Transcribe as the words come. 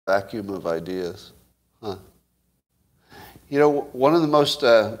vacuum of ideas. Huh. You know, one of the most,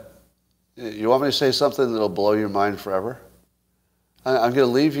 you want me to say something that'll blow your mind forever? I'm going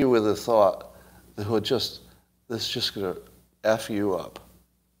to leave you with a thought that will this is just going to F you up.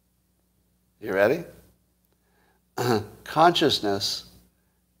 You ready? Consciousness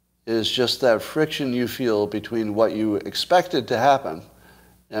is just that friction you feel between what you expected to happen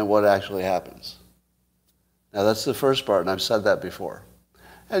and what actually happens. Now that's the first part, and I've said that before.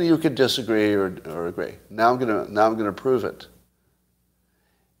 And you could disagree or agree. Now I'm gonna prove it.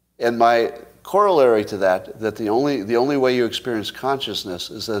 And my corollary to that the only way you experience consciousness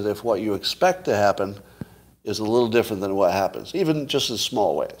is that if what you expect to happen is a little different than what happens, even just in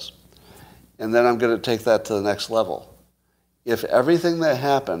small ways. And then I'm going to take that to the next level. If everything that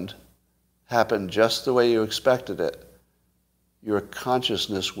happened just the way you expected it, your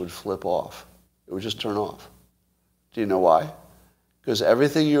consciousness would flip off. It would just turn off. Do you know why? Because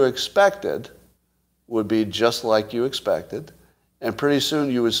everything you expected would be just like you expected, and pretty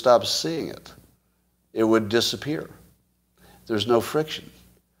soon you would stop seeing it. It would disappear. There's no friction.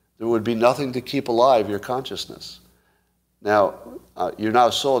 There would be nothing to keep alive your consciousness. Now, you're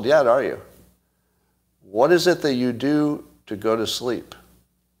not sold yet, are you? What is it that you do to go to sleep?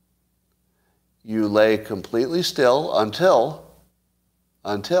 You lay completely still until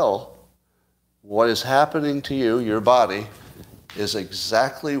what is happening to you, your body, is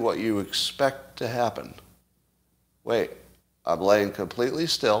exactly what you expect to happen. Wait, I'm laying completely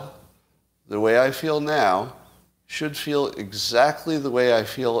still. The way I feel now should feel exactly the way I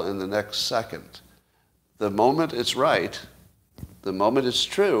feel in the next second. The moment it's right, the moment it's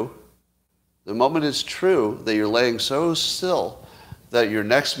true that you're laying so still that your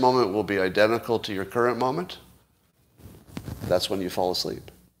next moment will be identical to your current moment, that's when you fall asleep.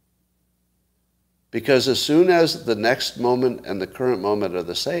 Because as soon as the next moment and the current moment are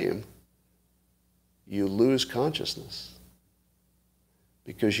the same, you lose consciousness.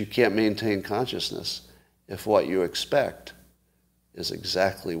 Because you can't maintain consciousness if what you expect is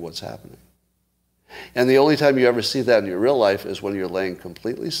exactly what's happening. And the only time you ever see that in your real life is when you're laying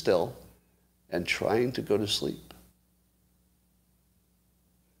completely still and trying to go to sleep.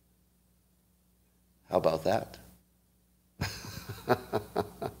 How about that?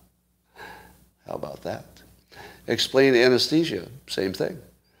 How about that? Explain anesthesia, same thing.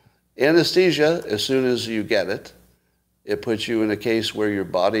 Anesthesia, as soon as you get it, it puts you in a case where your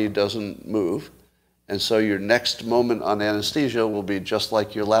body doesn't move, and so your next moment on anesthesia will be just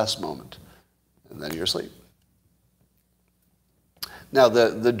like your last moment, and then you're asleep. Now,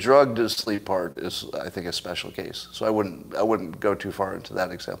 the drug to sleep part is, I think, a special case, so I wouldn't go too far into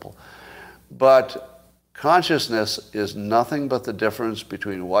that example. But consciousness is nothing but the difference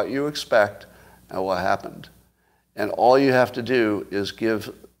between what you expect and what happened. And all you have to do is give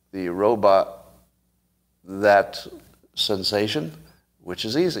the robot that sensation, which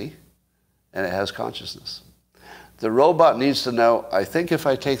is easy, and it has consciousness. The robot needs to know, I think if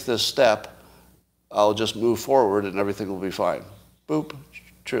I take this step, I'll just move forward and everything will be fine. Boop,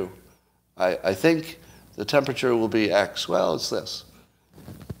 true. I think the temperature will be X. Well, it's this.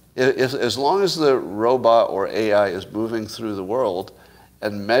 As long as the robot or AI is moving through the world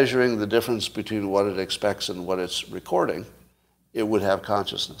and measuring the difference between what it expects and what it's recording, it would have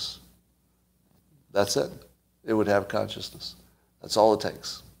consciousness. That's it. It would have consciousness. That's all it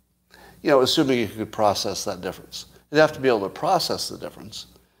takes. You know, assuming you could process that difference. You'd have to be able to process the difference.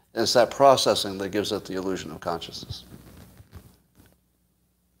 And it's that processing that gives it the illusion of consciousness.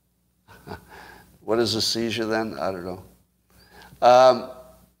 What is a seizure then? I don't know.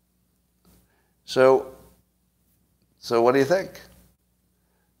 So what do you think?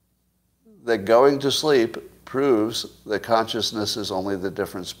 That going to sleep proves that consciousness is only the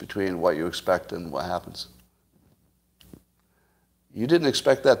difference between what you expect and what happens. You didn't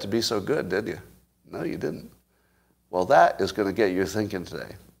expect that to be so good, did you? No, you didn't. Well, that is going to get you thinking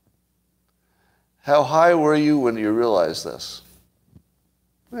today. How high were you when you realized this?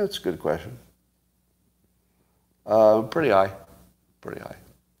 That's a good question. Pretty high. Pretty high.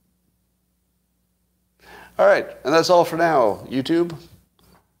 All right, and that's all for now, YouTube.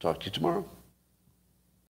 Talk to you tomorrow.